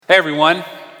Hey everyone,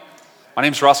 my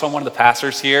name's Russell. I'm one of the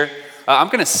pastors here. I'm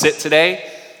going to sit today,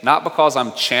 not because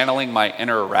I'm channeling my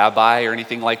inner rabbi or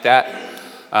anything like that.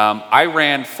 I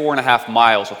ran 4.5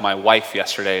 miles with my wife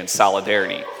yesterday in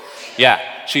solidarity. Yeah,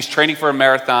 she's training for a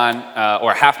marathon,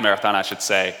 or a half marathon, I should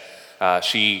say.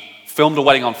 She filmed a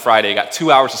wedding on Friday, got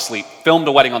 2 hours of sleep, filmed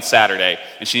a wedding on Saturday,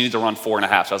 and she needed to run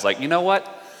 4.5. So I was like, you know what?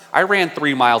 I ran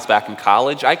 3 miles back in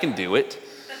college. I can do it.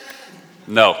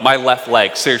 No, my left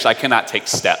leg, seriously, I cannot take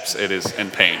steps. It is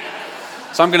in pain.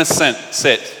 So I'm going to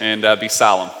sit and be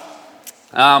solemn.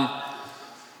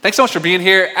 Thanks so much for being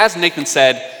here. As Nathan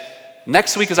said,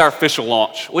 next week is our official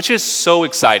launch, which is so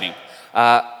exciting.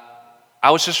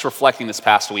 I was just reflecting this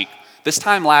past week. This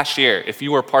time last year, if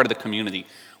you were part of the community,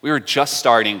 we were just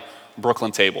starting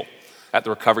Brooklyn Table at the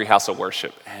Recovery House of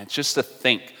Worship. And just to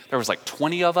think, there was like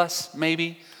 20 of us,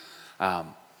 maybe.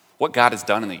 What God has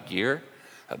done in a year.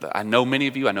 I know many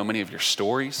of you. I know many of your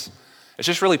stories. It's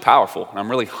just really powerful. And I'm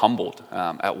really humbled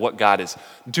at what God is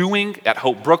doing at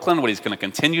Hope Brooklyn, what he's going to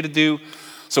continue to do.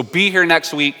 So be here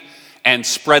next week and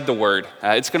spread the word.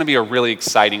 It's going to be a really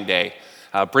exciting day.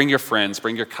 Bring your friends,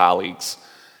 bring your colleagues,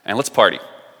 and let's party.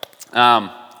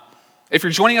 If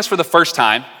you're joining us for the first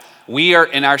time, we are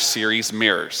in our series,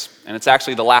 Mirrors. And it's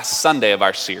actually the last Sunday of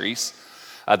our series.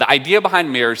 The idea behind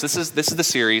Mirrors, this is the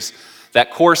series that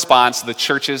corresponds to the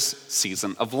church's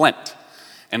season of Lent.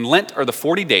 And Lent are the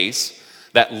 40 days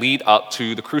that lead up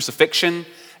to the crucifixion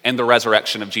and the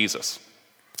resurrection of Jesus.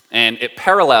 And it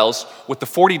parallels with the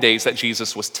 40 days that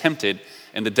Jesus was tempted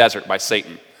in the desert by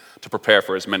Satan to prepare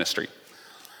for his ministry.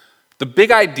 The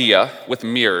big idea with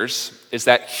mirrors is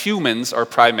that humans are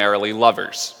primarily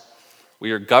lovers.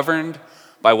 We are governed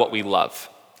by what we love.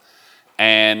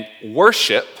 And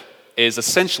worship is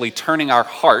essentially turning our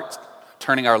heart,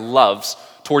 turning our loves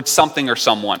towards something or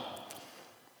someone.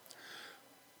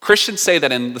 Christians say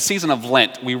that in the season of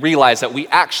Lent, we realize that we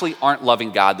actually aren't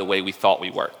loving God the way we thought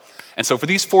we were. And so for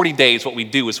these 40 days, what we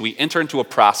do is we enter into a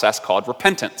process called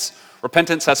repentance.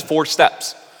 Repentance has 4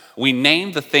 steps. We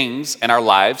name the things in our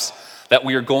lives that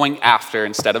we are going after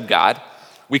instead of God.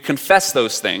 We confess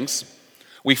those things.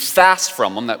 We fast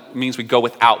from them. That means we go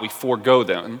without, we forego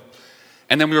them.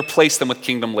 And then we replace them with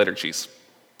kingdom liturgies.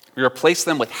 We replace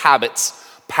them with habits,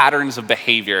 patterns of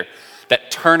behavior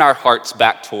that turn our hearts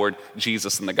back toward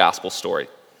Jesus and the gospel story.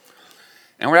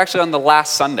 And we're actually on the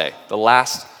last Sunday, the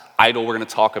last idol we're going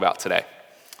to talk about today.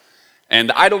 And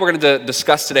the idol we're going to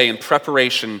discuss today in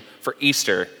preparation for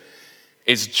Easter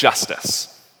is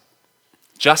justice.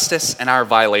 Justice and our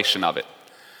violation of it.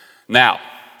 Now,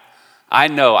 I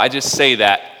know I just say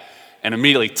that and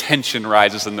immediately tension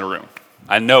rises in the room.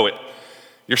 I know it.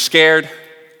 You're scared.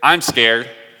 I'm scared.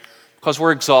 Because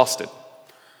we're exhausted.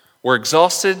 We're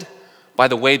exhausted by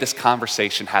the way this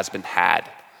conversation has been had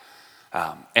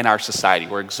in our society.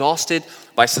 We're exhausted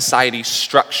by society's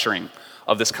structuring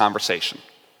of this conversation.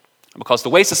 Because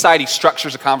the way society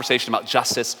structures a conversation about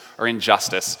justice or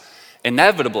injustice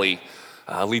inevitably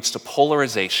leads to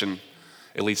polarization,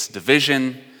 it leads to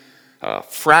division,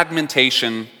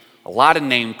 fragmentation, a lot of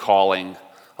name calling,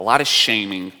 a lot of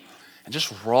shaming, and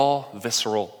just raw,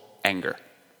 visceral anger.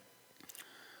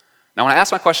 Now, when I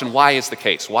ask my question, why is the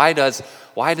case? Why does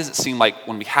it seem like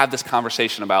when we have this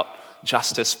conversation about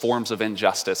justice, forms of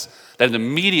injustice, that it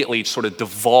immediately sort of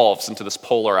devolves into this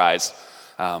polarized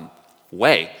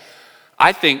way?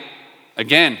 I think,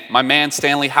 again, my man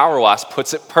Stanley Hauerwas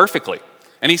puts it perfectly.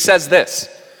 And he says this.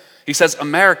 He says,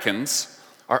 Americans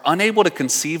are unable to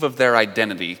conceive of their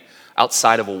identity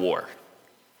outside of a war,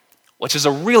 which is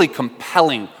a really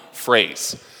compelling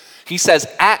phrase. He says,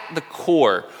 at the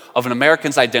core of an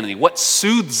American's identity, what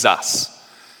soothes us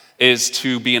is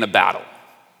to be in a battle.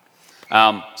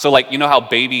 So like, you know how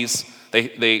babies,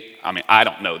 I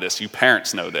don't know this, you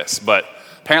parents know this, but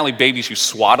apparently babies, you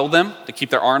swaddle them to keep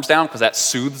their arms down because that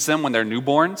soothes them when they're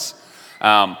newborns.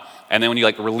 And then when you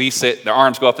like release it, their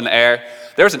arms go up in the air.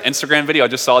 There was an Instagram video I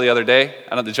just saw the other day.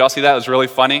 I don't know, did y'all see that? It was really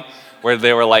funny, where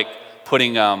they were like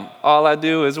putting, all I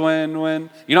do is win.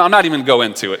 You know, I'm not even going to go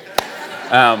into it.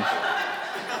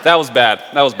 That was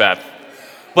bad.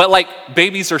 But like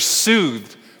babies are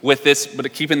soothed with this,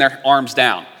 but keeping their arms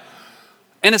down.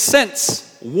 In a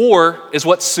sense, war is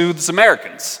what soothes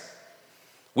Americans.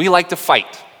 We like to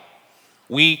fight.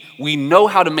 We know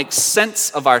how to make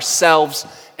sense of ourselves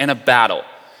in a battle.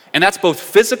 And that's both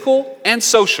physical and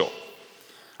social.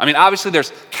 I mean, obviously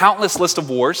there's countless list of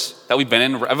wars that we've been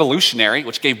in, revolutionary,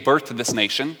 which gave birth to this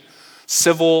nation,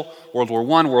 civil, World War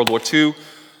I, World War II,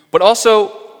 but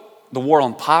also the war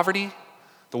on poverty,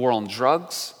 the war on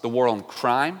drugs, the war on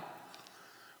crime.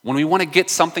 When we want to get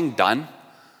something done,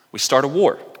 we start a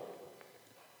war.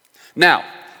 Now,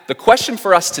 the question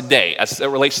for us today, as it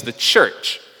relates to the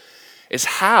church, is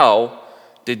how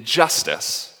did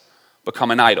justice become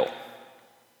an idol?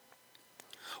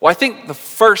 Well, I think the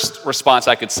first response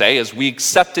I could say is we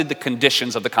accepted the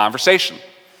conditions of the conversation.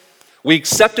 We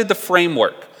accepted the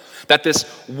framework that this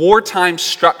wartime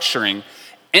structuring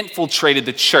infiltrated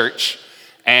the church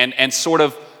and sort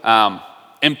of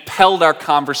impelled our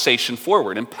conversation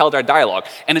forward, impelled our dialogue.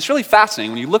 And it's really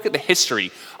fascinating when you look at the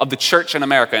history of the church in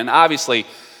America, and obviously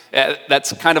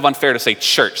that's kind of unfair to say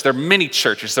church. There are many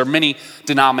churches, there are many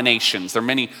denominations, there are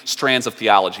many strands of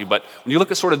theology, but when you look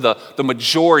at sort of the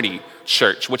majority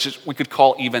church, which is we could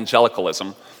call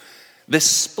evangelicalism, this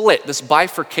split, this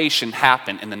bifurcation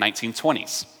happened in the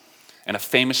 1920s in a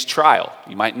famous trial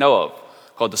you might know of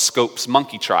called the Scopes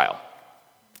Monkey Trial.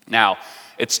 Now,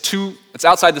 it's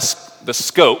outside the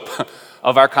scope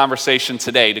of our conversation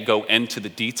today to go into the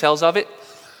details of it.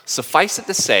 Suffice it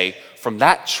to say, from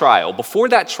that trial, before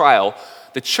that trial,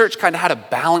 the church kind of had a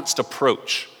balanced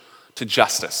approach to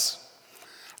justice.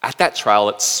 At that trial,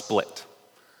 it split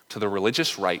to the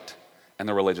religious right and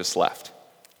the religious left.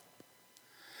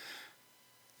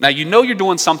 Now, you know you're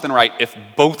doing something right if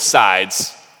both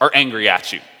sides are angry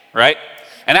at you, right?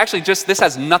 And actually, this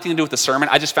has nothing to do with the sermon.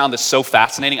 I just found this so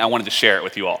fascinating, I wanted to share it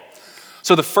with you all.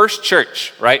 So the first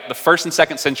church, right, the 1st and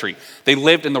 2nd century, they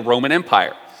lived in the Roman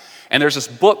Empire. And there's this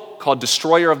book called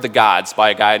Destroyer of the Gods by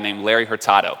a guy named Larry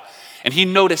Hurtado. And he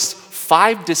noticed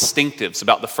 5 distinctives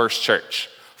about the first church.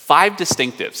 5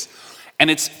 distinctives. And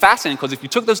it's fascinating because if you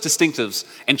took those distinctives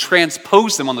and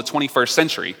transposed them on the 21st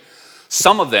century,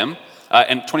 some of them,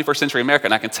 in 21st century America,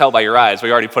 and I can tell by your eyes, we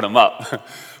already put them up,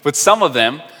 but some of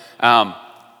them,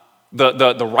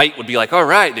 the right would be like, all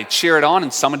right, they cheer it on,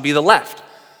 and some would be the left.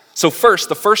 So first,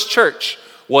 the first church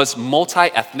was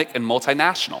multi-ethnic and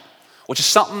multinational, which is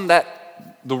something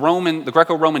that the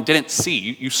Greco-Roman didn't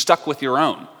see. You stuck with your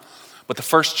own. But the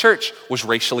first church was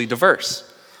racially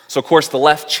diverse. So of course, the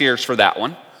left cheers for that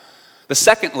one.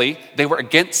 Secondly, they were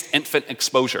against infant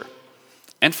exposure.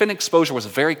 Infant exposure was a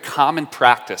very common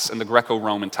practice in the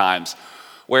Greco-Roman times,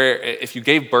 where if you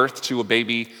gave birth to a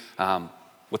baby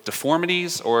with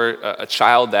deformities or a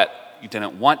child that you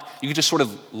didn't want, you could just sort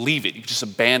of leave it. You could just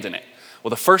abandon it. Well,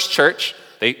 the first church,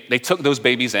 they took those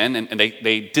babies in and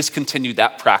they discontinued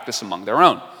that practice among their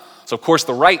own. So, of course,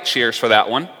 the right cheers for that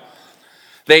one.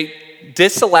 They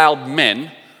disallowed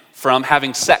men from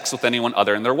having sex with anyone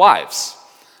other than their wives.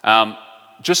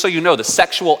 Just so you know, the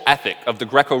sexual ethic of the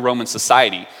Greco-Roman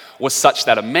society was such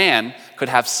that a man could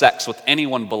have sex with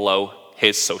anyone below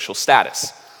his social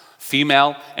status.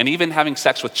 Female, and even having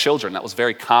sex with children, that was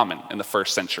very common in the 1st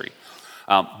century.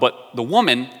 But the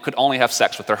woman could only have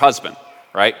sex with her husband,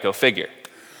 right? Go figure.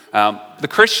 The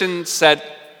Christian said,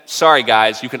 sorry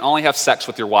guys, you can only have sex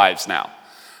with your wives now.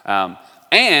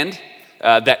 And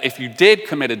that if you did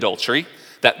commit adultery,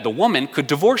 that the woman could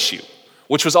divorce you,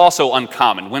 which was also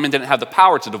uncommon. Women didn't have the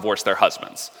power to divorce their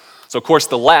husbands. So of course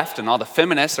the left and all the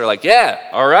feminists are like, yeah,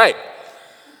 all right.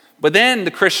 But then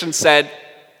the Christian said,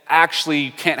 actually,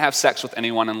 you can't have sex with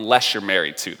anyone unless you're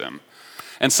married to them.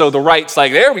 And so the right's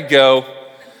like, there we go.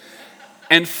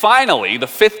 And finally, the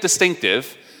 5th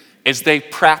distinctive is they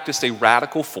practiced a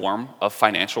radical form of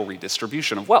financial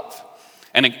redistribution of wealth.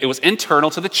 And it was internal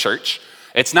to the church.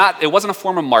 It wasn't a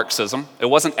form of Marxism. It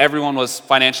wasn't everyone was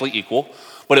financially equal,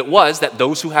 but it was that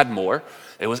those who had more,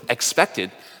 it was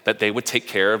expected that they would take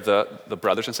care of the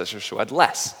brothers and sisters who had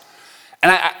less.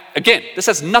 And again, this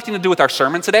has nothing to do with our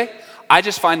sermon today. I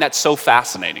just find that so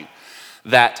fascinating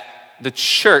that the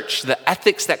church, the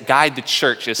ethics that guide the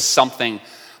church is something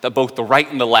that both the right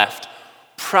and the left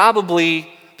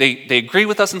probably, they agree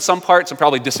with us in some parts and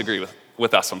probably disagree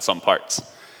with us on some parts.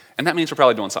 And that means we're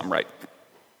probably doing something right.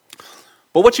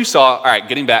 But what you saw, all right,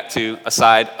 getting back to the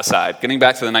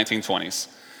 1920s,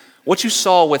 what you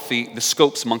saw with the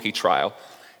Scopes Monkey Trial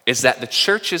is that the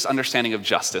church's understanding of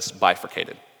justice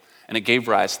bifurcated. And it gave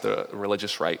rise to the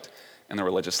religious right and the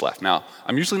religious left. Now,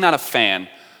 I'm usually not a fan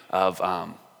of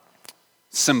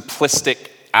simplistic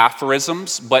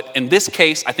aphorisms, but in this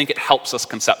case, I think it helps us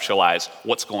conceptualize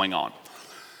what's going on.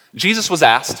 Jesus was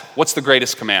asked, what's the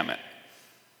greatest commandment?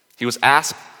 He was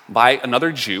asked by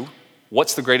another Jew,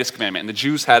 what's the greatest commandment? And the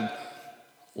Jews had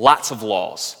lots of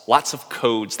laws, lots of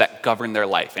codes that govern their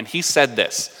life. And he said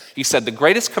this. He said, the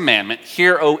greatest commandment,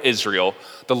 hear, O Israel,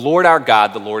 the Lord our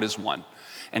God, the Lord is one.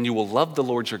 And you will love the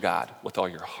Lord your God with all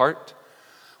your heart,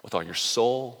 with all your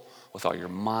soul, with all your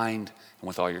mind, and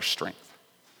with all your strength.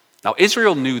 Now,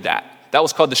 Israel knew that. That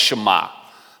was called the Shema.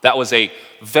 That was a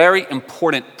very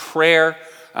important prayer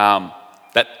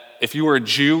that if you were a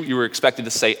Jew, you were expected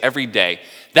to say every day.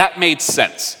 That made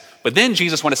sense But then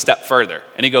Jesus went a step further,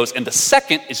 and he goes, and the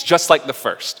second is just like the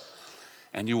first,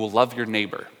 and you will love your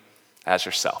neighbor as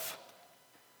yourself.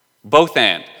 Both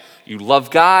and. You love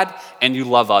God and you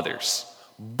love others.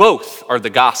 Both are the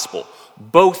gospel.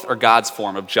 Both are God's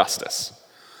form of justice.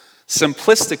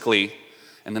 Simplistically,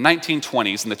 in the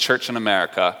 1920s in the church in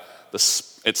America,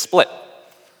 it split.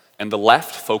 And the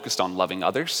left focused on loving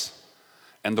others,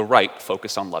 and the right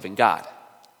focused on loving God.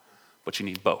 But you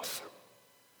need both.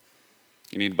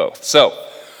 You need both. So,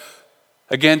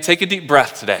 again, take a deep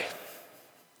breath today.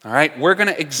 All right? We're going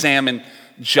to examine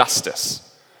justice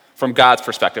from God's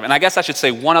perspective. And I guess I should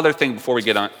say one other thing before we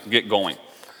get going.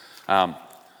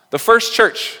 The first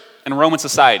church in Roman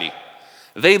society,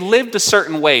 they lived a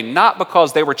certain way not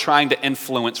because they were trying to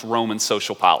influence Roman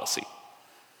social policy.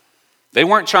 They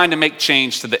weren't trying to make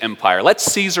change to the empire. Let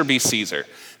Caesar be Caesar.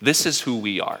 This is who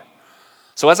we are.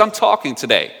 So as I'm talking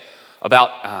today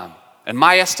about, in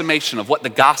my estimation of what the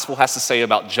gospel has to say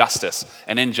about justice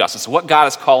and injustice, what God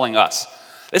is calling us,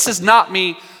 this is not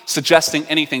me suggesting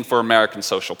anything for American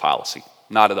social policy.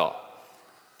 Not at all.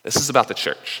 This is about the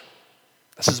church.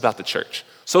 This is about the church.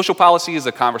 Social policy is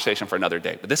a conversation for another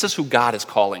day, but this is who God is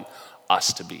calling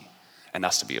us to be and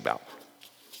us to be about.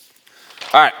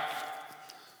 All right.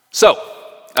 So,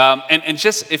 and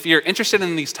just if you're interested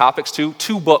in these topics too,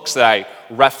 two books that I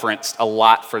referenced a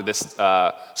lot for this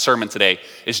sermon today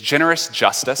is Generous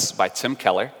Justice by Tim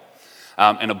Keller,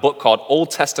 and a book called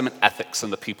Old Testament Ethics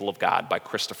and the People of God by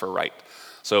Christopher Wright.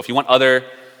 So if you want other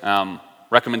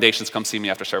recommendations, come see me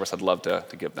after service. I'd love to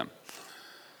give them.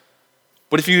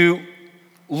 But if you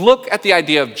look at the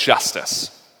idea of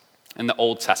justice in the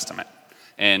Old Testament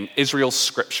and Israel's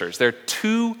scriptures, there are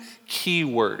two key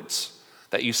words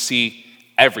that you see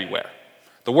everywhere.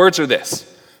 The words are this: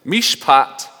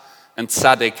 mishpat and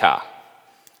tzedakah.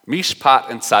 Mishpat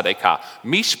and tzedakah.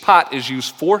 Mishpat is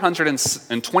used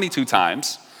 422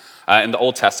 times in the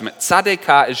Old Testament.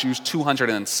 Tzedakah is used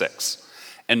 206.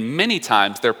 And many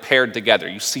times they're paired together.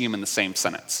 You see them in the same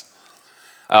sentence.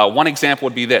 One example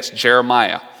would be this: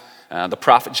 Jeremiah, the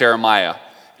prophet Jeremiah,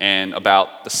 in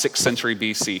about the 6th century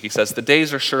BC. He says, "The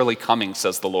days are surely coming,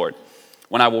 says the Lord,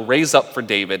 when I will raise up for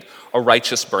David a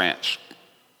righteous branch,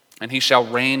 and he shall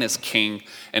reign as king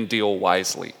and deal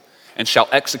wisely, and shall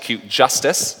execute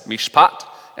justice, mishpat,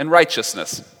 and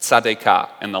righteousness, tzedakah,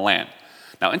 in the land."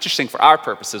 Now, interesting for our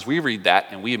purposes, we read that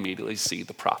and we immediately see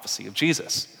the prophecy of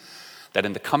Jesus, that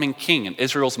in the coming king and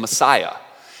Israel's Messiah,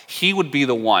 he would be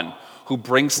the one who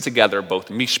brings together both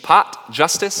mishpat,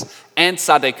 justice, and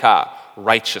tzedakah,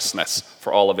 righteousness,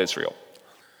 for all of Israel.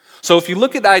 So if you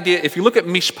look at the idea, if you look at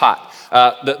mishpat,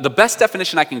 the best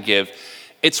definition I can give,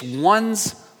 it's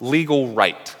one's legal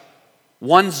right,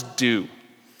 one's due.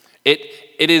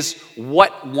 It is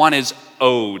what one is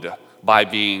owed by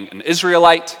being an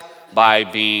Israelite, by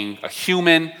being a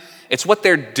human. It's what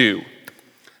they're due.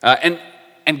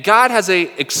 And God has an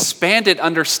expanded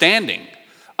understanding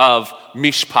of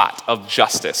mishpat, of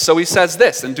justice. So he says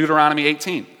this in Deuteronomy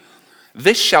 18: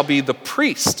 "This shall be the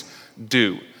priest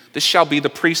due. This shall be the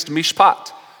priest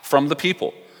mishpat from the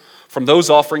people. From those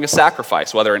offering a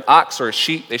sacrifice, whether an ox or a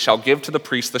sheep, they shall give to the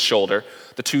priest the shoulder,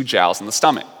 the 2 jowls, and the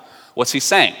stomach." What's he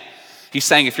saying? He's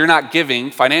saying if you're not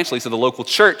giving financially to the local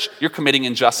church, you're committing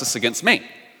injustice against me.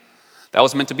 That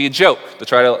was meant to be a joke, to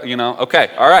try to,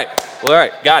 okay, all right,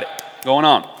 got it, going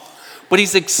on. But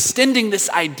he's extending this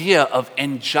idea of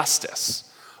injustice,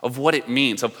 of what it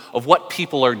means, of what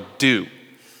people are due.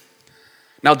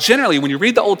 Now, generally, when you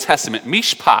read the Old Testament,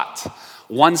 mishpat,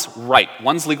 one's right,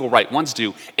 one's legal right, one's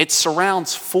due, it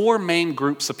surrounds 4 main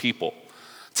groups of people.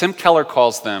 Tim Keller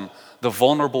calls them the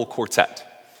vulnerable quartet.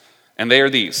 And they are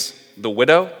these: the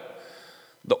widow,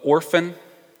 the orphan,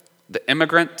 the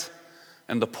immigrant,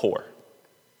 and the poor.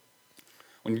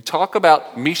 When you talk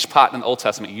about mishpat in the Old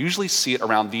Testament, you usually see it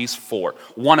around these 4,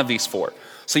 one of these 4.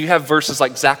 So you have verses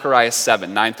like Zechariah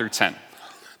 7, 9 through 10.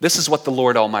 This is what the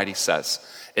Lord Almighty says: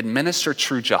 "Administer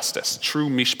true justice, true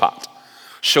mishpat.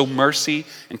 Show mercy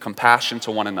and compassion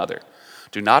to one another.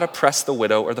 Do not oppress the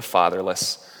widow or the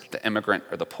fatherless, the immigrant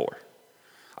or the poor."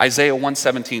 Isaiah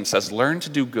 1:17 says, "Learn to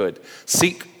do good,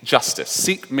 seek justice,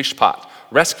 seek mishpat,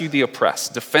 rescue the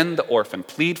oppressed, defend the orphan,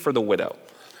 plead for the widow."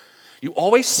 You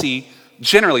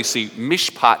generally see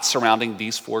mishpat surrounding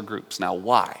these 4 groups. Now,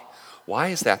 why? Why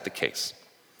is that the case?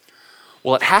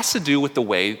 Well, it has to do with the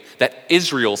way that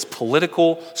Israel's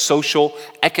political, social,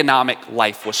 economic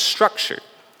life was structured.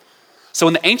 So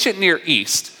in the ancient Near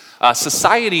East,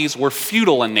 societies were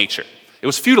feudal in nature. It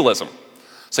was feudalism.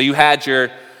 So you had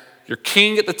your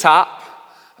king at the top.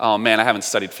 Oh man, I haven't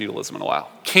studied feudalism in a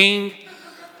while. King,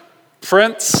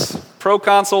 prince,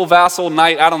 proconsul, vassal,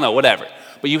 knight, I don't know, whatever.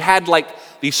 But you had like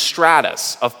these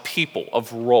stratas of people,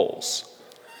 of roles.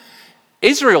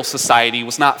 Israel's society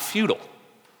was not feudal.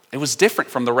 It was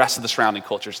different from the rest of the surrounding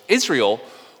cultures. Israel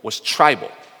was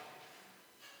tribal.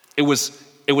 It was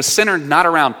centered not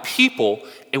around people,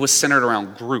 it was centered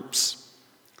around groups.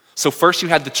 So first you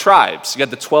had the tribes. You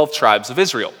had the 12 tribes of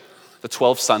Israel, the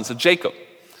 12 sons of Jacob.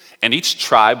 And each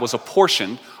tribe was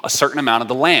apportioned a certain amount of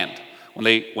the land when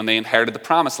they inherited the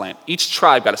promised land. Each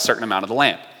tribe got a certain amount of the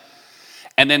land.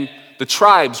 And then the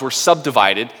tribes were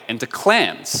subdivided into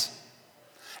clans.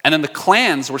 And then the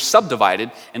clans were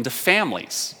subdivided into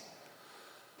families.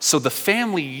 So the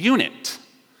family unit,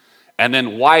 and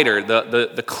then wider,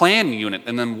 the clan unit,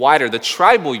 and then wider, the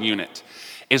tribal unit,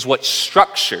 is what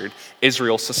structured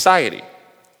Israel's society.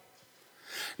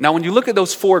 Now, when you look at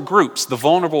those four groups, the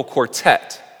vulnerable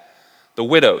quartet, the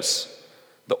widows,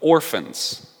 the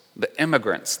orphans, the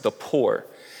immigrants, the poor,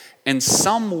 in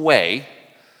some way,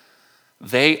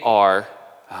 they are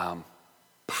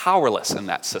powerless in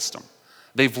that system.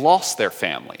 They've lost their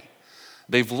family.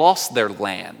 They've lost their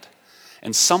land.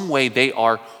 In some way, they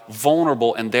are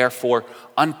vulnerable and therefore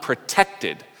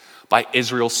unprotected by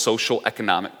Israel's social,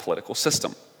 economic, political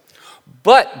system.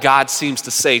 But God seems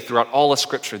to say throughout all of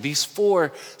Scripture, these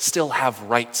four still have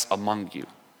rights among you.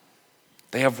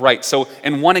 They have rights. So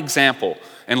in one example,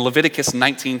 in Leviticus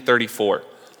 19:34,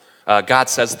 God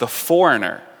says, the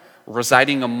foreigner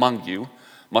residing among you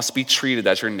must be treated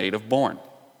as your native born.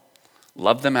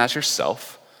 Love them as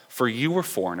yourself, for you were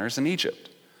foreigners in Egypt.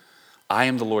 I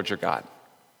am the Lord your God.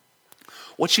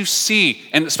 What you see,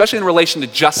 and especially in relation to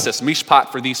justice,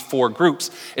 mishpat for these four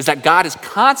groups, is that God is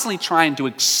constantly trying to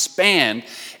expand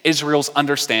Israel's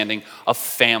understanding of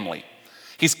family.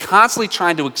 He's constantly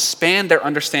trying to expand their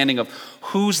understanding of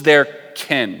who's their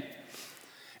kin.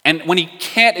 And when he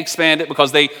can't expand it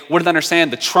because they wouldn't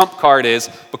understand, the trump card is,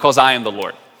 because I am the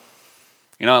Lord.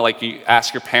 You know, like you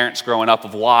ask your parents growing up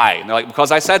of why, and they're like,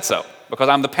 because I said so, because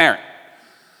I'm the parent.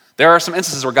 There are some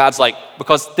instances where God's like,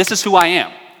 because this is who I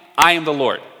am. I am the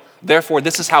Lord. Therefore,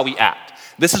 this is how we act.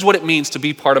 This is what it means to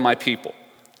be part of my people.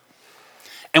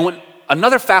 And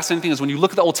another fascinating thing is when you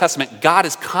look at the Old Testament, God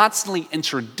is constantly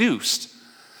introduced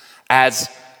as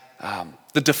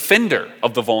the defender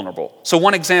of the vulnerable. So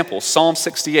one example, Psalm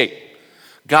 68.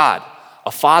 God,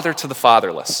 a father to the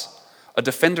fatherless, a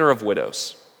defender of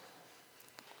widows.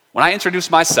 When I introduce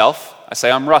myself, I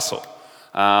say I'm Russell,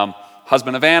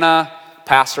 husband of Anna,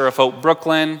 pastor of Hope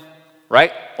Brooklyn,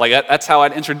 right? Like that's how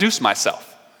I'd introduce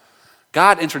myself.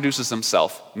 God introduces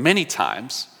himself many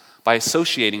times by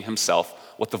associating himself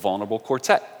with the vulnerable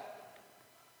quartet,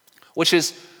 which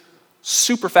is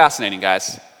super fascinating,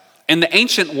 guys. In the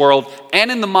ancient world and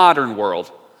in the modern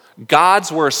world, gods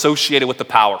were associated with the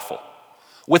powerful,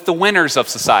 with the winners of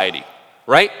society,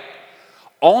 right?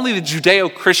 Only the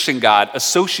Judeo-Christian God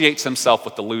associates himself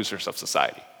with the losers of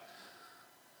society.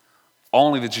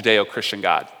 Only the Judeo-Christian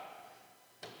God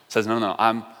says, no,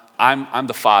 I'm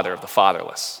the father of the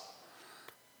fatherless.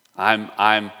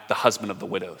 I'm the husband of the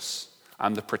widows.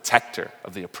 I'm the protector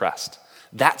of the oppressed.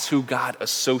 That's who God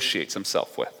associates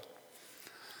himself with.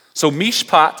 So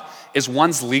mishpat is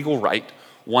one's legal right,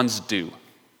 one's due.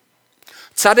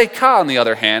 Tzedekah, on the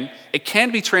other hand, it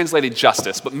can be translated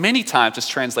justice, but many times it's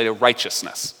translated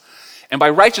righteousness. And by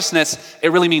righteousness,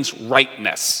 it really means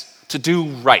rightness, to do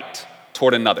right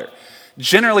toward another,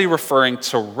 generally referring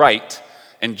to right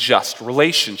and just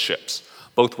relationships,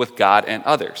 both with God and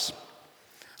others.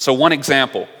 So one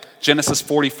example, Genesis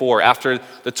 44, after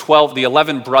the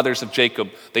 11 brothers of Jacob,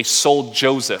 they sold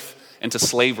Joseph into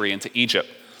slavery into Egypt.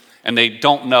 And they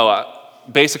don't know,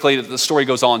 basically the story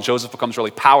goes on, Joseph becomes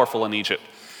really powerful in Egypt.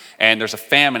 And there's a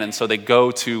famine, and so they go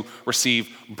to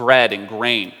receive bread and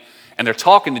grain. And they're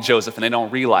talking to Joseph, and they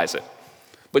don't realize it.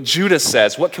 But Judah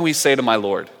says, what can we say to my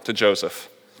Lord, to Joseph?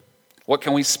 What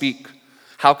can we speak?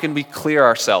 How can we clear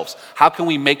ourselves? How can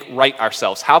we make right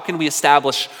ourselves? How can we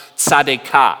establish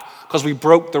tzedekah? Because we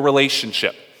broke the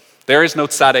relationship. There is no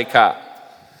tzedekah.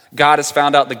 God has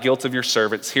found out the guilt of your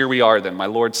servants. Here we are then, my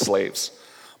Lord's slaves,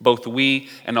 both we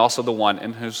and also the one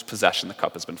in whose possession the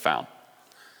cup has been found.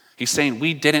 He's saying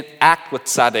we didn't act with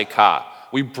tzedekah.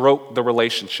 We broke the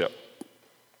relationship.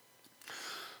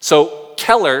 So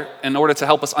Keller, in order to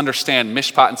help us understand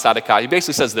mishpat and tzedekah, he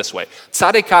basically says this way.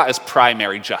 Tzedekah is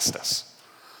primary justice.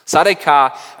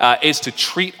 Tzedekah is to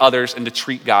treat others and to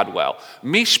treat God well.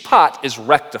 Mishpat is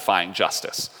rectifying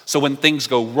justice. So when things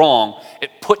go wrong, it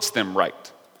puts them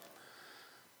right.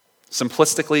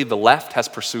 Simplistically, the left has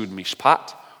pursued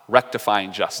mishpat,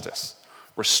 rectifying justice,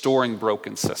 restoring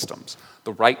broken systems.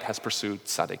 The right has pursued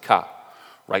tzedekah,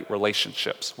 right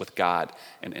relationships with God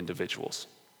and individuals.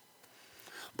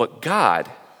 But God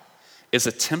is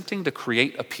attempting to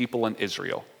create a people in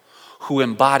Israel who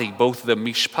embody both the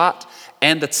mishpat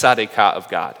and the tzedakah of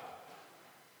God.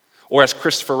 Or as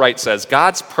Christopher Wright says,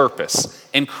 God's purpose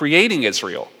in creating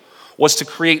Israel was to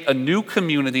create a new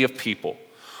community of people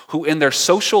who in their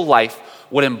social life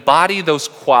would embody those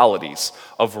qualities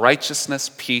of righteousness,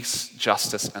 peace,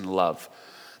 justice, and love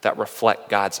that reflect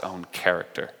God's own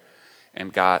character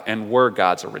and were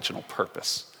God's original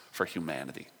purpose for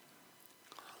humanity.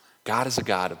 God is a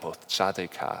God of both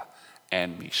tzedakah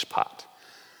and mishpat.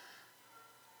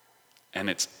 And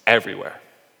it's everywhere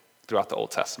throughout the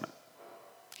Old Testament.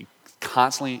 He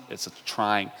constantly is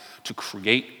trying to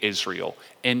create Israel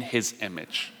in his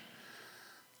image.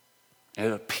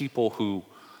 And a people who,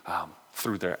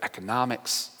 through their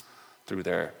economics, through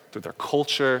their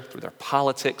culture, through their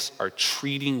politics, are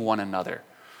treating one another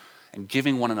and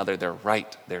giving one another their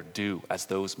right, their due, as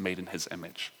those made in his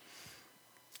image.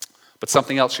 But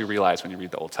something else you realize when you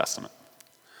read the Old Testament.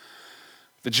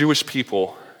 The Jewish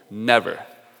people never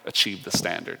achieved the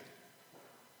standard.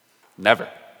 Never.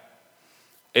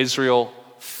 Israel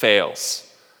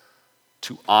fails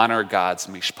to honor God's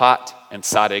mishpat and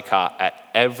tzedakah at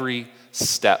every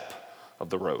step of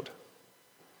the road.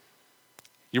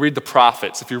 You read the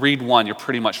prophets. If you read one, you're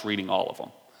pretty much reading all of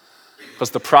them. Because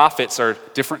the prophets are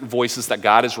different voices that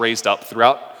God has raised up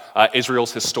throughout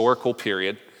Israel's historical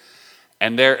period.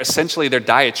 And they're essentially their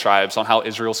diatribes on how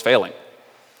Israel's failing,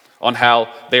 on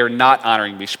how they are not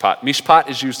honoring mishpat. Mishpat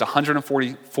is used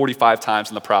 145 times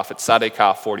in the prophets,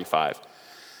 tzedakah 45.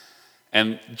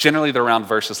 And generally they're around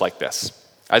verses like this.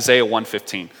 Isaiah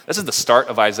 1:15. This is the start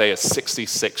of Isaiah's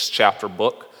 66 chapter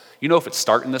book. You know, if it's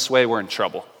starting this way, we're in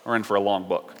trouble. We're in for a long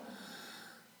book.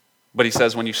 But he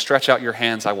says, when you stretch out your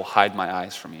hands, I will hide my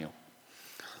eyes from you.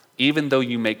 Even though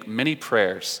you make many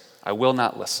prayers, I will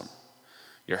not listen.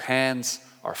 Your hands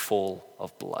are full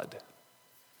of blood.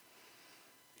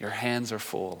 Your hands are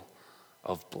full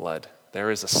of blood.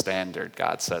 There is a standard,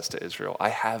 God says to Israel. I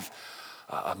have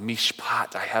a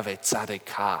mishpat, I have a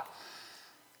tzedakah,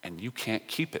 and you can't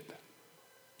keep it.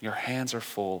 Your hands are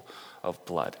full of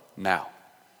blood. Now,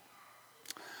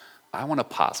 I want to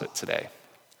posit today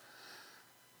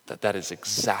that is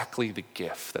exactly the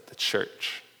gift that the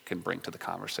church can bring to the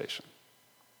conversation.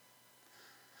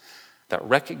 That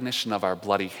recognition of our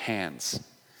bloody hands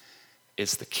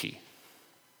is the key.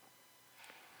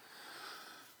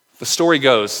 The story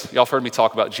goes, y'all have heard me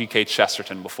talk about G.K.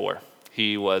 Chesterton before.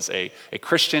 He was a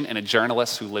Christian and a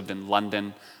journalist who lived in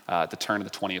London at the turn of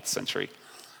the 20th century.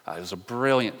 He was a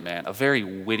brilliant man, a very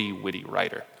witty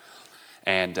writer.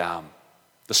 And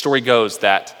the story goes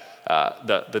that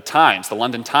the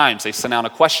London Times, they sent out a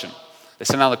question. They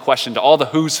sent out a question to all the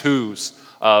who's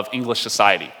of English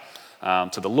society,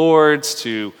 to the lords,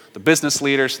 to the business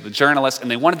leaders, to the journalists, and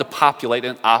they wanted to populate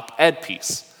an op-ed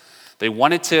piece. They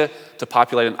wanted to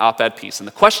populate an op-ed piece. And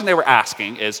the question they were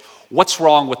asking is, what's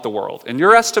wrong with the world? In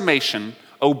your estimation,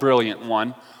 oh brilliant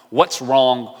one, what's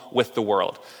wrong with the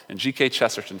world? And G.K.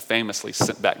 Chesterton famously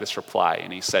sent back this reply,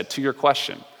 and he said, to your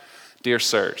question, dear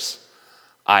sirs,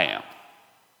 I am.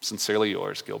 Sincerely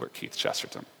yours, Gilbert Keith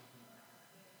Chesterton.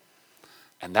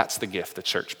 And that's the gift the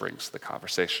church brings to the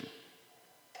conversation.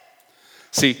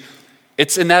 See,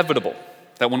 it's inevitable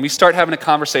that when we start having a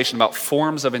conversation about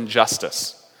forms of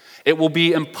injustice, it will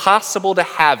be impossible to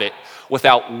have it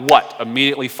without what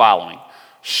immediately following?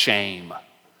 Shame.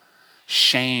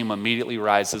 Shame immediately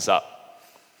rises up.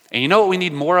 And you know what we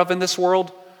need more of in this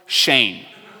world? Shame.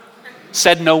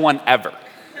 Said no one ever.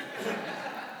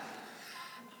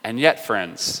 And yet,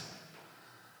 friends,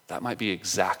 that might be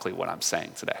exactly what I'm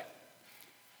saying today.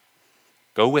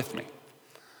 Go with me.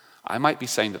 I might be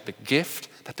saying that the gift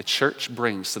that the church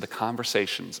brings to the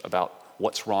conversations about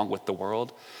what's wrong with the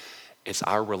world is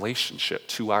our relationship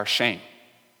to our shame,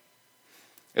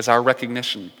 is our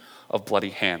recognition of bloody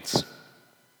hands.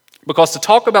 Because to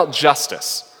talk about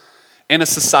justice in a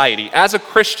society as a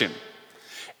Christian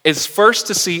is first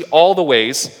to see all the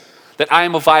ways that I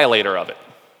am a violator of it.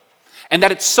 And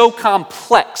that it's so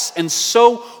complex and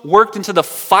so worked into the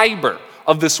fiber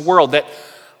of this world that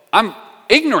I'm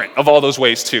ignorant of all those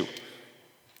ways too.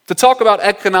 To talk about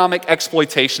economic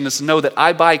exploitation is to know that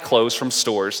I buy clothes from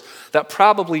stores that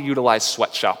probably utilize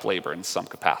sweatshop labor in some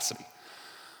capacity.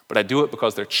 But I do it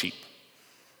because they're cheap.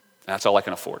 And that's all I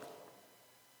can afford.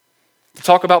 To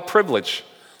talk about privilege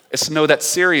is to know that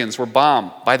Syrians were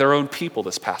bombed by their own people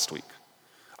this past week.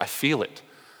 I feel it.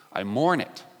 I mourn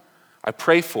it. I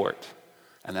pray for it.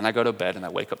 And then I go to bed and I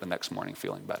wake up the next morning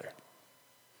feeling better.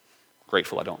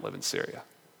 Grateful I don't live in Syria.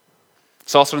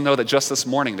 It's also to know that just this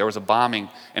morning there was a bombing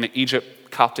in an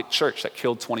Egypt Coptic church that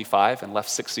killed 25 and left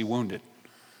 60 wounded.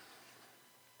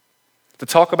 To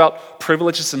talk about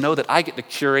privilege is to know that I get to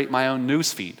curate my own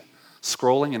news feed,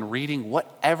 scrolling and reading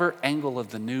whatever angle of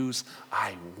the news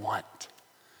I want.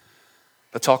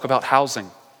 To talk about housing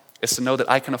is to know that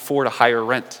I can afford a higher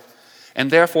rent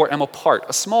and therefore am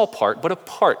a small part, but a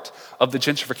part of the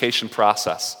gentrification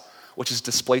process, which is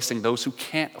displacing those who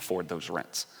can't afford those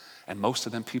rents, and most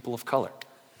of them people of color.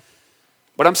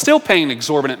 But I'm still paying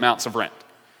exorbitant amounts of rent.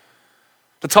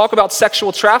 To talk about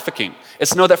sexual trafficking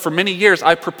is to know that for many years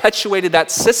I perpetuated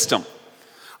that system.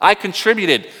 I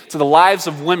contributed to the lives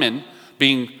of women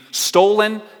being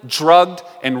stolen, drugged,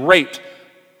 and raped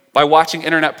by watching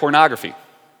internet pornography.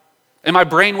 And my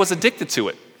brain was addicted to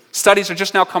it. Studies are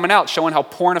just now coming out showing how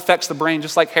porn affects the brain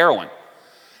just like heroin.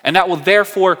 And that will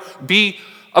therefore be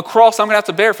a cross I'm going to have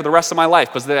to bear for the rest of my life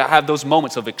because I have those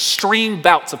moments of extreme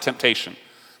bouts of temptation.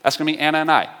 That's going to be Anna and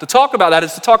I. To talk about that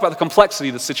is to talk about the complexity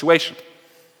of the situation.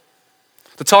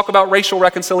 To talk about racial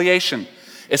reconciliation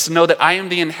is to know that I am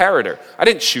the inheritor. I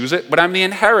didn't choose it, but I'm the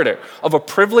inheritor of a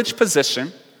privileged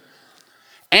position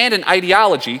and an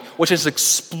ideology which has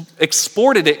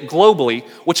exported it globally,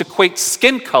 which equates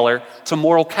skin color to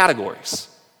moral categories.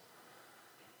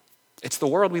 It's the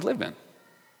world we live in.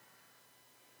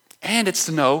 And it's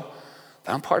to know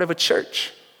that I'm part of a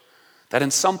church that in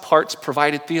some parts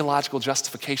provided theological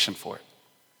justification for it.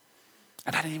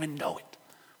 And I didn't even know it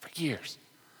for years.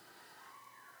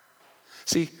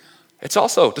 See, it's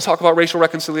also to talk about racial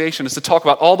reconciliation is to talk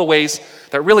about all the ways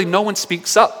that really no one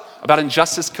speaks up about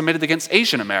injustice committed against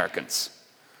Asian Americans.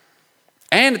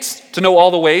 And it's to know all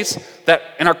the ways that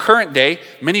in our current day,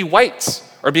 many whites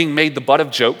are being made the butt of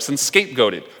jokes and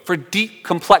scapegoated for deep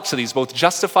complexities, both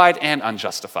justified and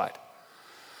unjustified.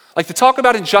 Like to talk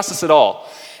about injustice at all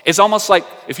is almost like,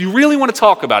 if you really want to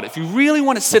talk about it, if you really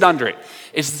want to sit under it,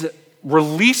 is to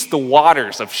release the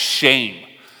waters of shame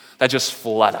that just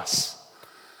flood us.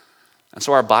 And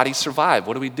so our bodies survive.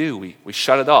 What do? We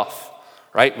shut it off,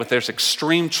 right? When there's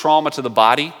extreme trauma to the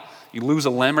body, you lose a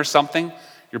limb or something,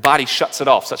 your body shuts it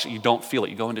off such that you don't feel it.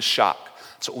 You go into shock.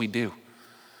 That's what we do.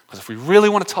 Because if we really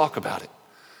want to talk about it,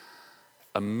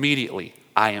 immediately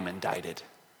I am indicted.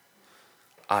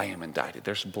 I am indicted.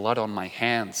 There's blood on my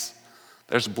hands.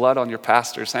 There's blood on your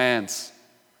pastor's hands.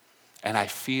 And I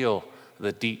feel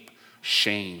the deep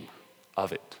shame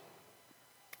of it.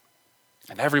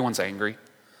 And everyone's angry.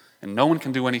 And no one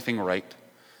can do anything right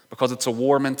because it's a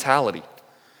war mentality.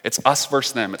 It's us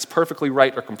versus them. It's perfectly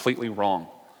right or completely wrong.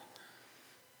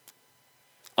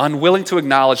 Unwilling to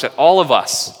acknowledge that all of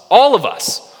us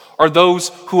are those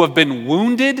who have been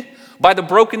wounded by the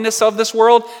brokenness of this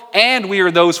world, and we are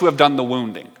those who have done the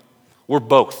wounding. We're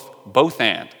both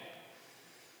and.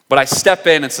 But I step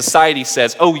in and society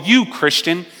says, oh, you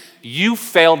Christian, you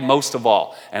failed most of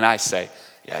all. And I say,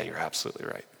 yeah, you're absolutely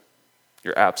right.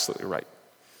 You're absolutely right.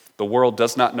 The world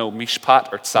does not know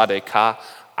mishpat or tzadekah.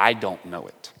 I don't know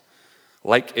it.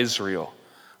 Like Israel,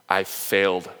 I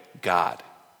failed God.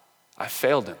 I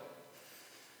failed him.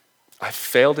 I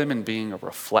failed him in being a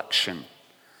reflection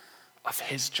of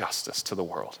his justice to the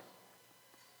world.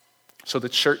 So the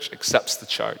church accepts the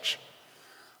charge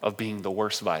of being the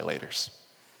worst violators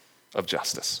of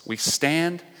justice. We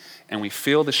stand and we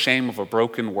feel the shame of a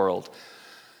broken world.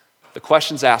 The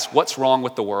question's asked, what's wrong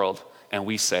with the world? And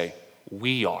we say,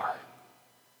 we are.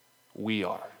 We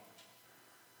are.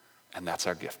 And that's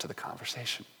our gift to the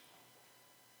conversation.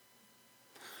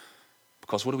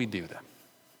 Because what do we do then?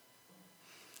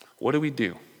 What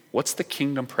do? What's the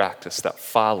kingdom practice that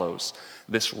follows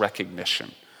this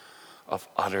recognition of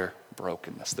utter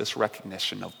brokenness, this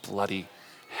recognition of bloody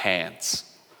hands?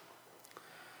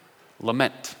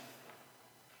 Lament.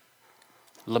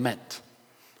 Lament.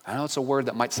 I know it's a word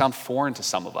that might sound foreign to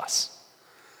some of us.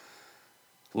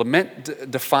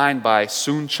 Lament, defined by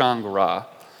Soon Chang Ra,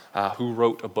 who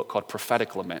wrote a book called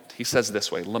Prophetic Lament. He says this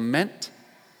way: lament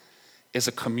is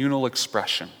a communal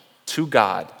expression to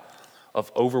God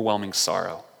of overwhelming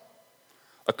sorrow,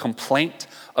 a complaint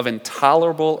of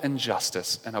intolerable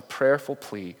injustice, and a prayerful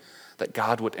plea that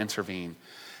God would intervene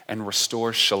and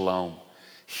restore shalom,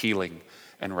 healing,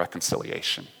 and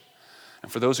reconciliation. And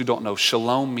for those who don't know,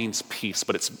 shalom means peace,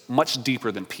 but it's much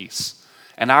deeper than peace.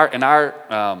 In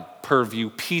our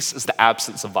purview, peace is the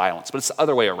absence of violence, but it's the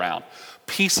other way around.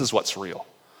 Peace is what's real.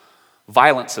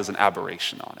 Violence is an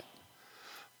aberration on it.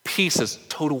 Peace is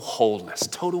total wholeness,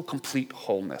 total complete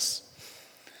wholeness.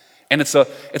 And it's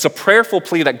a prayerful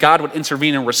plea that God would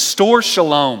intervene and restore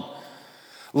shalom.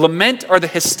 Lament are the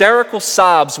hysterical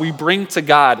sobs we bring to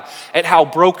God at how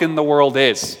broken the world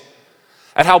is,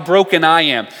 at how broken I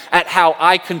am, at how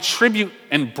I contribute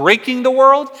in breaking the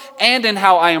world, and in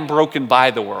how I am broken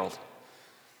by the world.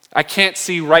 I can't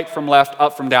see right from left,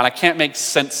 up from down. I can't make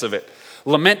sense of it.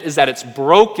 Lament is that it's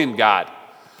broken, God,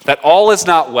 that all is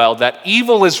not well, that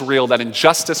evil is real, that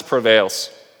injustice prevails.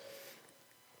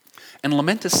 And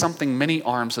lament is something many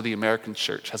arms of the American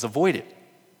church has avoided.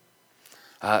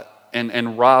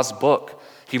 In Ra's book,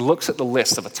 he looks at the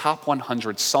list of the top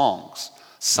 100 songs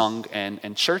sung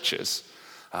in churches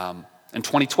in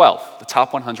 2012, the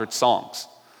top 100 songs.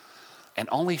 And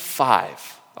only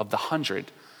 5 of the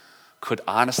 100 could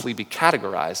honestly be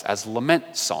categorized as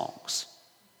lament songs.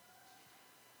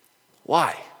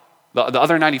 Why? The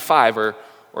other 95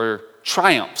 are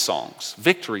triumph songs,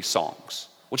 victory songs,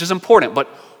 which is important, but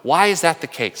why is that the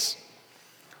case?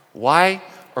 Why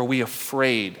are we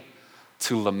afraid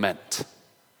to lament?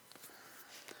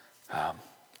 And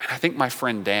I think my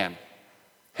friend Dan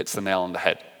hits the nail on the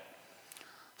head.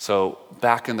 So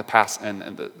back in the past,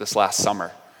 this last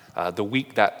summer, the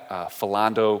week that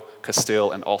Philando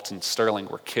Castile and Alton Sterling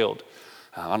were killed,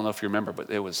 I don't know if you remember, but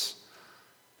there was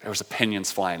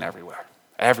opinions flying everywhere.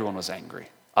 Everyone was angry,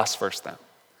 us versus them.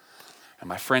 And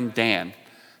my friend Dan,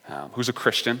 who's a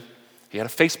Christian, he had a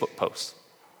Facebook post.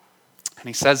 And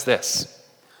he says this.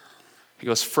 He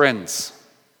goes, "Friends,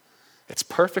 it's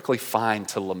perfectly fine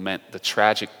to lament the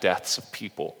tragic deaths of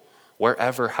people,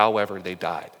 wherever, however they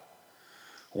died.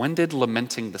 When did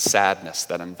lamenting the sadness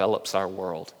that envelops our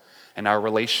world and our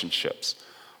relationships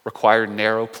require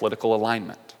narrow political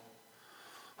alignment?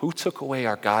 Who took away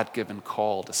our God-given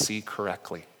call to see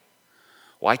correctly?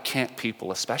 Why can't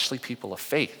people, especially people of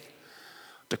faith,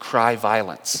 decry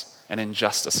violence and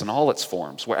injustice in all its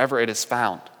forms, wherever it is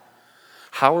found?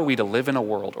 How are we to live in a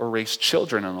world or raise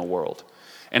children in a world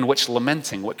in which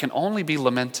lamenting what can only be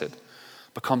lamented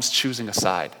becomes choosing a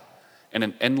side in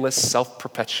an endless,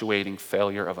 self-perpetuating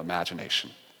failure of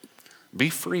imagination? Be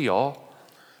free, all.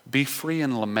 Be free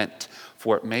and lament,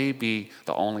 for it may be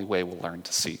the only way we'll learn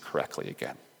to see correctly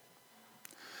again."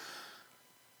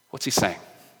 What's he saying?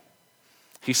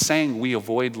 He's saying we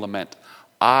avoid lament.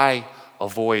 I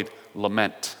avoid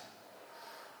lament.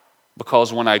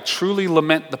 Because when I truly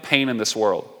lament the pain in this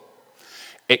world,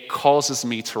 it causes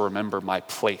me to remember my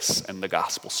place in the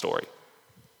gospel story.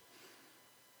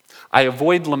 I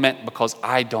avoid lament because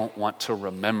I don't want to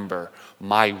remember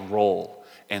my role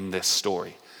in this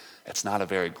story. It's not a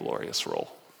very glorious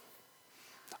role.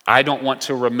 I don't want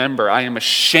to remember. I am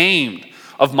ashamed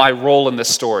of my role in this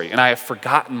story, and I have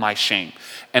forgotten my shame.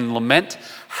 And lament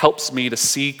helps me to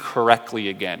see correctly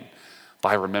again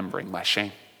by remembering my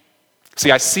shame. See,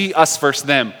 I see us versus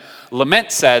them.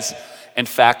 Lament says, in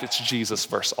fact, it's Jesus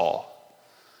versus all.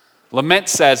 Lament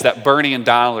says that Bernie and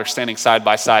Donald are standing side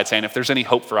by side saying, if there's any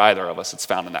hope for either of us, it's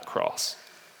found in that cross.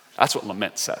 That's what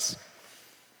lament says.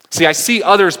 See, I see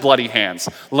others' bloody hands.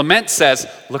 Lament says,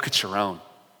 look at your own.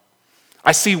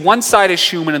 I see one side is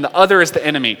human and the other is the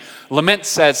enemy. Lament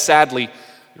says, sadly,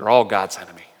 you're all God's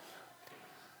enemy.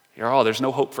 There's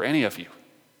no hope for any of you.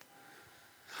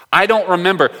 I don't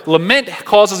remember. Lament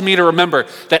causes me to remember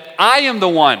that I am the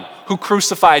one who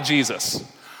crucified Jesus.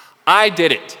 I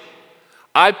did it.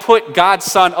 I put God's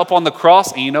Son up on the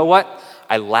cross, and you know what?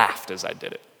 I laughed as I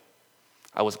did it.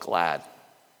 I was glad.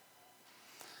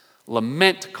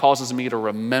 Lament causes me to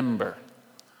remember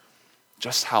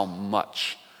just how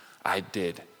much I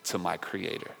did to my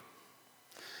Creator.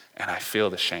 And I feel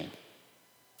the shame.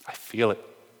 I feel it.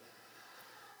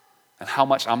 And how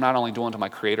much I'm not only doing to my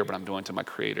Creator, but I'm doing to my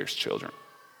Creator's children,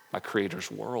 my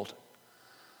Creator's world.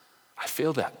 I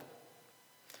feel that.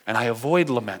 And I avoid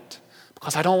lament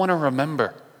because I don't want to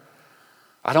remember.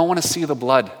 I don't want to see the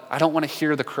blood. I don't want to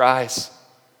hear the cries.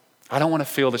 I don't want to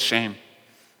feel the shame.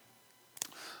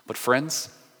 But friends,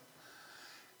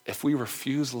 if we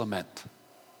refuse lament,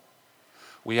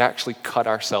 we actually cut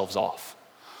ourselves off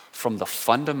from the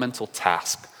fundamental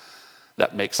task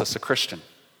that makes us a Christian.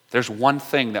 There's one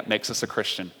thing that makes us a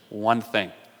Christian. One thing.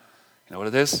 You know what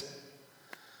it is?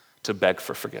 To beg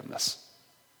for forgiveness.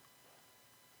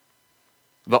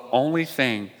 The only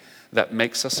thing that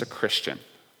makes us a Christian,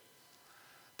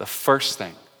 the first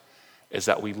thing, is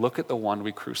that we look at the one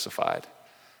we crucified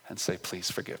and say,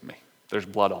 please forgive me. There's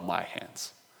blood on my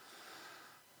hands.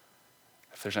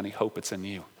 If there's any hope, it's in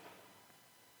you.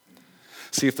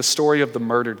 See, if the story of the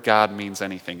murdered God means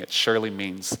anything, it surely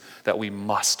means that we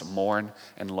must mourn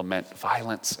and lament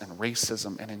violence and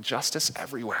racism and injustice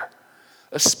everywhere,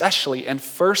 especially and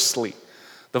firstly,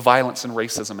 the violence and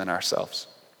racism in ourselves.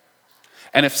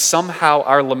 And if somehow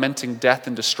our lamenting death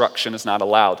and destruction is not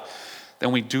allowed,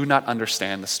 then we do not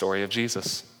understand the story of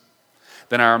Jesus.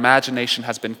 Then our imagination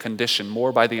has been conditioned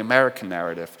more by the American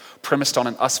narrative, premised on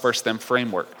an us versus them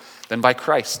framework, than by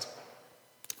Christ.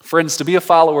 Friends, to be a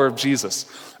follower of Jesus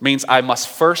means I must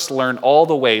first learn all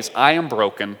the ways I am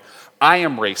broken, I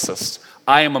am racist,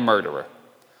 I am a murderer.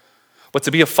 But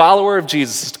to be a follower of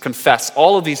Jesus is to confess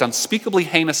all of these unspeakably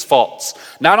heinous faults,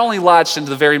 not only lodged into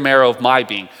the very marrow of my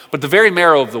being, but the very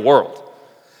marrow of the world.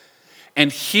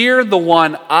 And hear the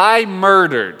one I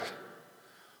murdered,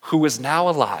 who is now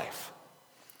alive,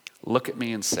 look at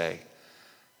me and say,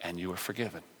 and you are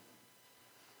forgiven.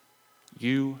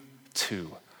 You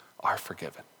too are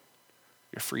forgiven.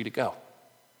 You're free to go.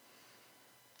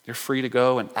 You're free to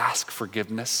go and ask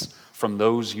forgiveness from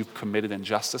those you've committed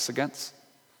injustice against.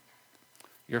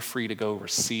 You're free to go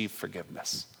receive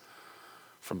forgiveness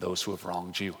from those who have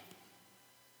wronged you.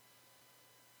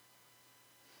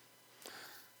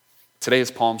 Today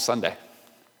is Palm Sunday.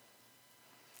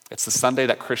 It's the Sunday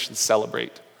that Christians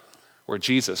celebrate, where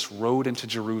Jesus rode into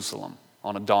Jerusalem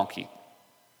on a donkey.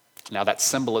 Now that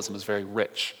symbolism is very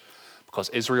rich because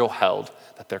Israel held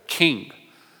that their king,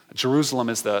 Jerusalem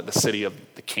is the city of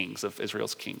the kings, of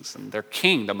Israel's kings, and their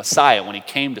king, the Messiah, when he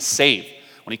came to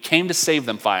save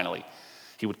them finally,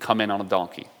 he would come in on a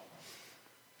donkey.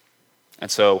 And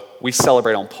so we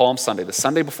celebrate on Palm Sunday, the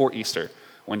Sunday before Easter,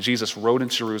 when Jesus rode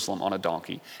into Jerusalem on a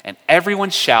donkey, and everyone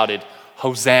shouted,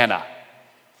 Hosanna.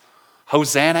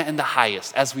 Hosanna in the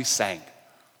highest, as we sang.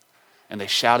 And they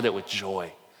shouted it with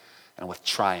joy and with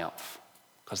triumph,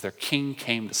 because their king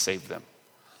came to save them.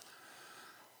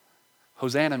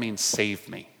 Hosanna means save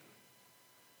me.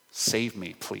 Save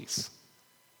me, please.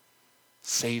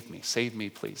 Save me,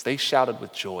 please. They shouted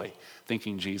with joy,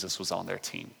 thinking Jesus was on their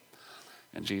team.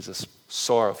 And Jesus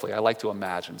sorrowfully, I like to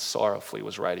imagine, sorrowfully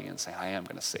was writing in saying, I am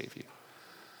going to save you.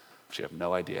 But you have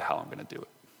no idea how I'm going to do it.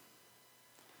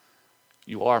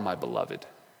 You are my beloved,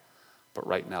 but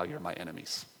right now you're my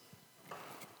enemies.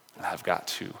 And I've got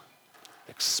to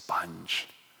expunge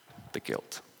the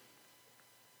guilt.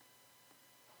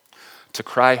 To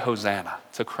cry Hosanna,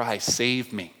 to cry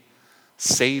save me,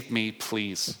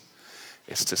 please,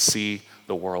 is to see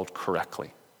the world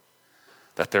correctly.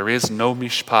 That there is no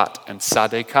mishpat and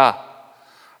tzedakah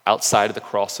outside of the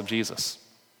cross of Jesus.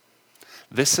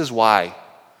 This is why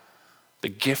the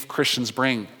gift Christians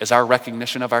bring is our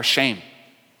recognition of our shame.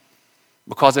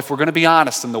 Because if we're going to be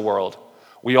honest in the world,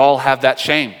 we all have that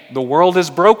shame. The world is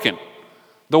broken.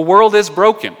 The world is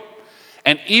broken.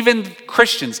 And even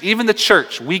Christians, even the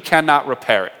church, we cannot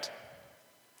repair it.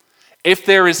 If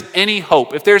there is any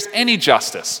hope, if there's any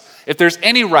justice, if there's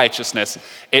any righteousness,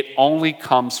 it only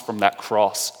comes from that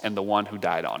cross and the one who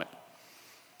died on it.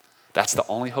 That's the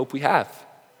only hope we have.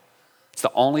 It's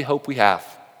the only hope we have.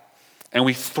 And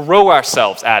we throw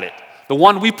ourselves at it. The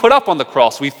one we put up on the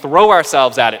cross, we throw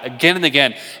ourselves at it again and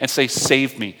again and say,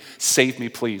 save me,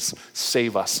 please.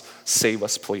 Save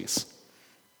us, please.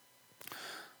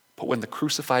 But when the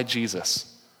crucified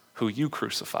Jesus, who you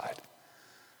crucified,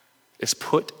 is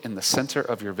put in the center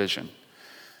of your vision,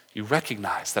 you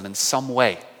recognize that in some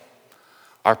way,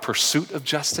 our pursuit of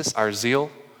justice, our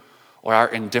zeal, or our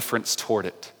indifference toward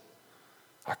it,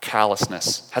 our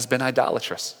callousness has been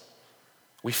idolatrous.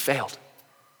 We failed.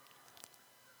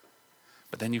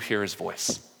 But then you hear his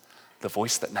voice, the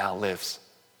voice that now lives.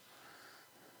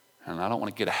 And I don't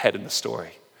want to get ahead in the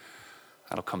story.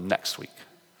 That'll come next week.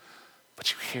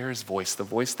 But you hear his voice, the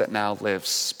voice that now lives,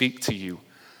 speak to you.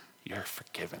 You're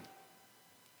forgiven.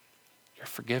 You're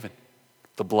forgiven.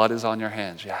 The blood is on your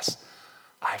hands. Yes,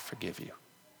 I forgive you.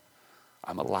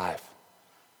 I'm alive.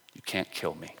 You can't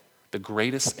kill me. The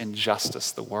greatest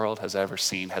injustice the world has ever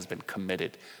seen has been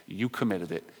committed. You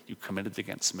committed it. You committed it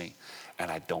against me.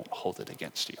 And I don't hold it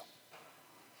against you.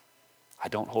 I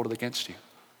don't hold it against you.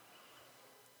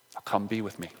 Now come be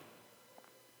with me.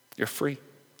 You're free.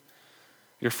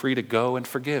 You're free to go and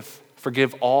forgive.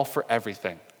 Forgive all for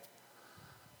everything.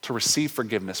 To receive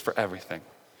forgiveness for everything.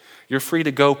 You're free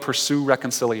to go pursue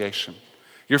reconciliation.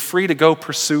 You're free to go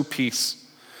pursue peace.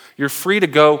 You're free to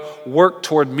go work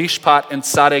toward mishpat and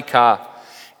tzedakah,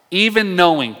 even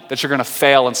knowing that you're going to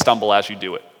fail and stumble as you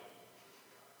do it.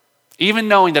 Even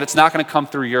knowing that it's not going to come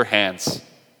through your hands.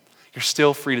 You're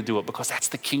still free to do it because that's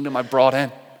the kingdom I brought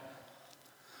in.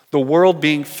 The world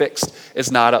being fixed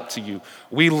is not up to you.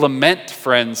 We lament,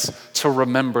 friends, to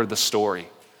remember the story.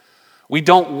 We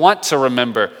don't want to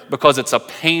remember because it's a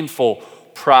painful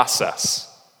process.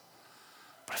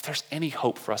 But if there's any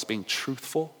hope for us being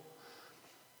truthful,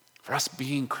 for us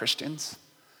being Christians,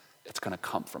 it's going to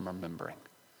come from remembering.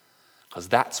 Because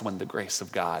that's when the grace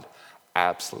of God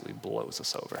absolutely blows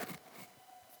us over.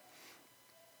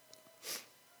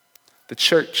 The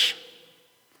church,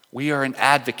 we are an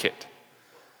advocate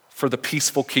for the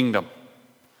peaceful kingdom.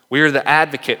 We are the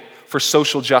advocate for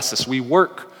social justice. We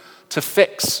work to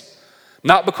fix,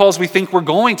 not because we think we're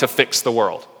going to fix the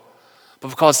world, but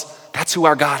because that's who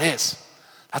our God is.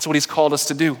 That's what he's called us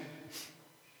to do.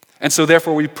 And so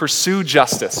therefore we pursue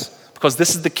justice because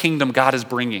this is the kingdom God is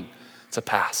bringing to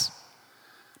pass.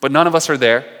 But none of us are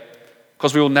there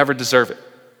because we will never deserve it.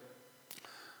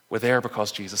 We're there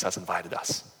because Jesus has invited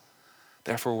us.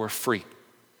 Therefore we're free.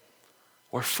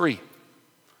 We're free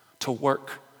to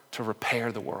work, to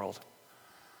repair the world,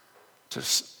 to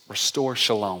restore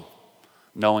shalom,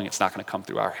 knowing it's not going to come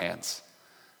through our hands,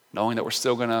 knowing that we're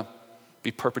still going to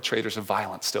be perpetrators of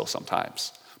violence still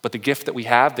sometimes. But the gift that we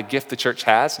have, the gift the church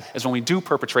has, is when we do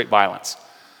perpetrate violence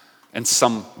in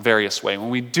some various way, when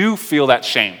we do feel that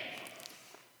shame,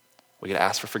 we get to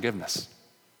ask for forgiveness.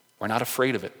 We're not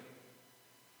afraid of it.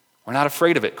 We're not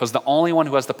afraid of it because the only one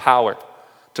who has the power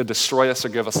to destroy us or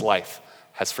give us life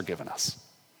has forgiven us.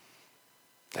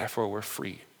 Therefore, we're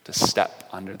free to step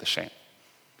under the shame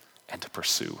and to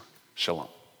pursue shalom.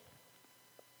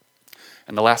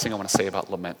 And the last thing I want to say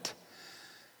about lament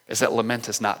is that lament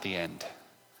is not the end.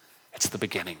 It's the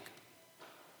beginning.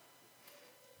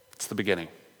 It's the beginning.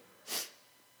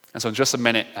 And so in just a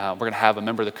minute, we're going to have a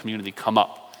member of the community come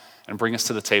up and bring us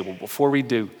to the table. Before we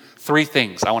do, 3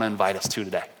 things I want to invite us to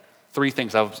today. 3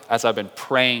 things as I've been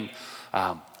praying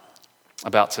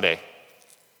about today.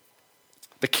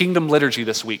 The kingdom liturgy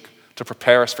this week to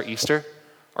prepare us for Easter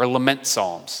are lament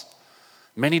psalms.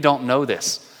 Many don't know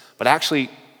this, but actually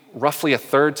roughly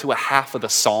 1/3 to 1/2 of the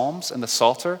psalms in the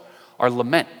Psalter are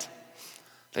lament.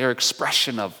 They are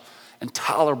expression of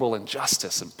intolerable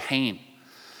injustice and pain.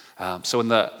 So in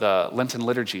the Lenten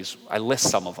liturgies, I list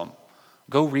some of them.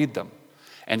 Go read them.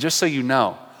 And just so you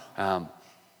know,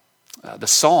 the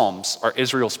Psalms are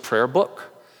Israel's prayer book,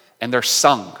 and they're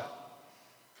sung.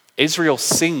 Israel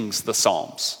sings the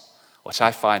Psalms, which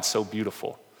I find so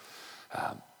beautiful.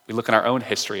 We look in our own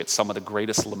history at some of the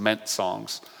greatest lament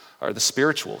songs are the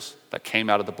spirituals that came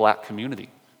out of the black community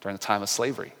during the time of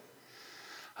slavery.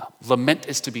 Lament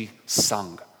is to be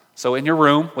sung. So in your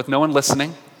room, with no one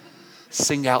listening,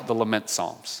 sing out the lament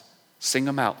psalms. Sing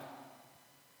them out.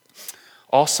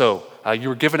 Also, you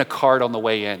were given a card on the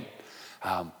way in.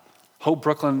 Hope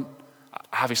Brooklyn,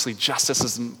 obviously justice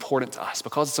is important to us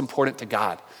because it's important to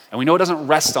God. And we know it doesn't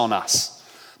rest on us.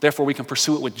 Therefore, we can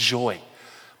pursue it with joy.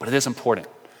 But it is important.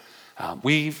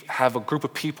 We have a group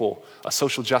of people, a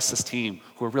social justice team,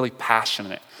 who are really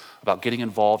passionate about getting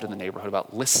involved in the neighborhood,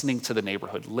 about listening to the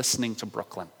neighborhood, listening to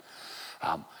Brooklyn,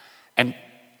 and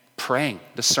praying,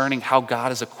 discerning how God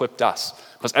has equipped us.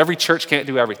 Because every church can't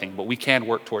do everything, but we can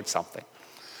work towards something.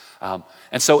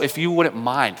 And so if you wouldn't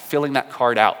mind filling that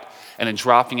card out and then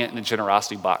dropping it in the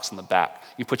generosity box in the back.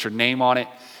 You put your name on it.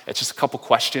 It's just a couple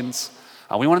questions.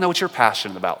 We want to know what you're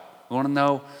passionate about. We want to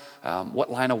know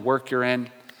what line of work you're in.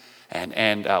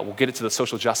 And we'll get it to the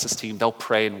social justice team. They'll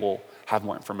pray and we'll have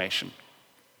more information.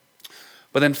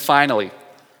 But then finally,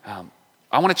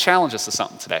 I want to challenge us to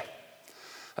something today.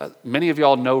 Many of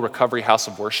y'all know Recovery House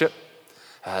of Worship.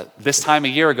 This time a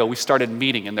year ago, we started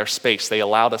meeting in their space. They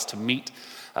allowed us to meet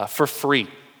for free.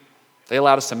 They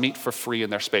allowed us to meet for free in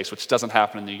their space, which doesn't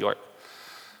happen in New York.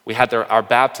 We had our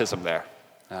baptism there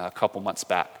a couple months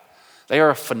back. They are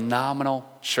a phenomenal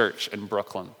church in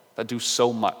Brooklyn that do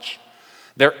so much.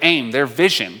 Their aim, their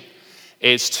vision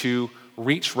is to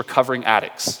reach recovering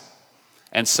addicts.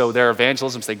 And so their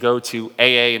evangelisms, they go to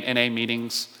AA and NA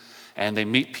meetings, and they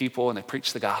meet people, and they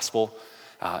preach the gospel,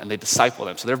 and they disciple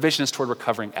them. So their vision is toward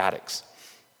recovering addicts.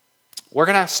 We're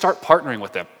going to start partnering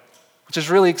with them, which is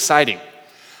really exciting.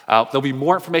 There'll be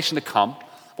more information to come,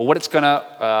 but what it's going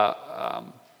to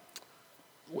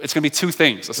be 2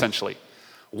 things, essentially.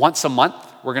 Once a month,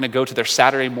 we're going to go to their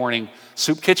Saturday morning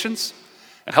soup kitchens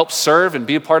and help serve and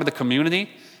be a part of the community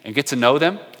and get to know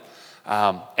them.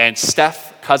 And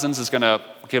Steph Cousins is going to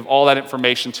give all that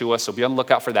information to us, so be on the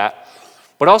lookout for that.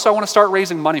 But also, I want to start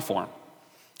raising money for them.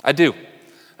 I do.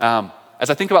 As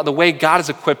I think about the way God has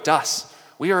equipped us,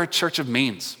 we are a church of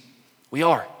means. We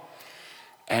are.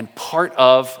 And part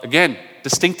of, again,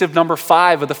 distinctive number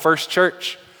 5 of the first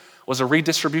church was a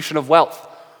redistribution of wealth,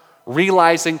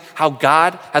 realizing how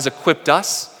God has equipped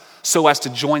us so as to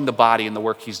join the body in the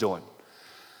work he's doing.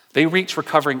 They reach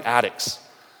recovering addicts.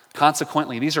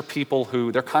 Consequently, these are people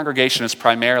who, their congregation is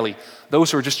primarily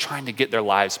those who are just trying to get their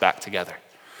lives back together.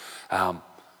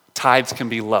 Tithes can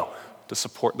be low to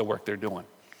support the work they're doing.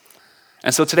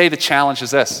 And so today the challenge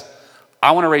is this.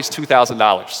 I want to raise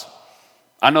 $2,000.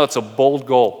 I know it's a bold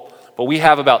goal, but we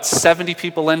have about 70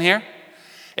 people in here.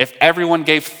 If everyone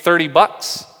gave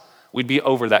 $30, we'd be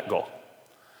over that goal.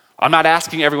 I'm not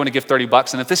asking everyone to give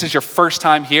 $30, and if this is your first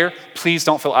time here, please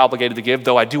don't feel obligated to give,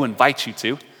 though I do invite you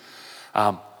to.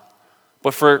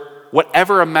 But for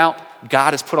whatever amount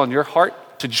God has put on your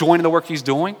heart to join in the work he's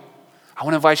doing, I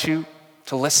want to invite you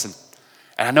to listen.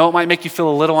 And I know it might make you feel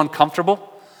a little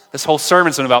uncomfortable, This whole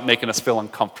sermon's been about making us feel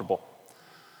uncomfortable.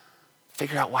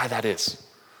 Figure out why that is.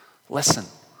 Listen.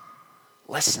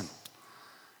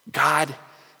 God,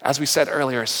 as we said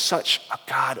earlier, is such a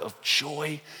God of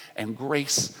joy and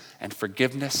grace and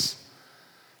forgiveness.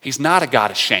 He's not a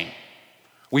God of shame.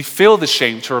 We feel the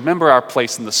shame to remember our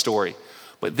place in the story.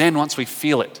 But then once we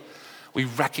feel it, we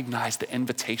recognize the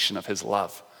invitation of his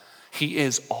love. He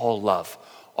is all love,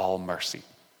 all mercy.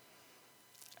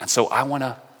 And so I want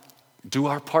to do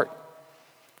our part.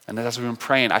 And as we've been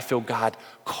praying, I feel God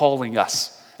calling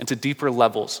us into deeper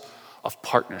levels of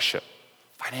partnership,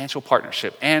 financial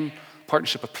partnership, and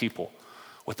partnership of people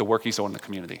with the work he's doing in the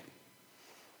community.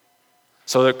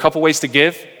 So there are a couple ways to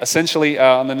give. Essentially,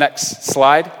 on the next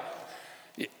slide,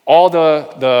 all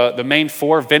the main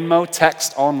four, Venmo,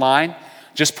 text, online,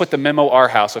 just put the memo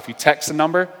RHOW. So if you text the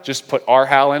number, just put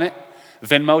RHOW in it.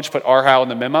 Venmo, just put RHOW in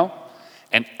the memo.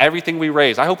 And everything we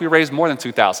raise, I hope we raise more than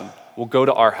 $2,000, will go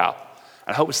to RHOW.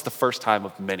 And I hope it's the first time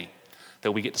of many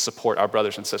that we get to support our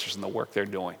brothers and sisters in the work they're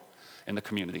doing in the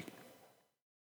community.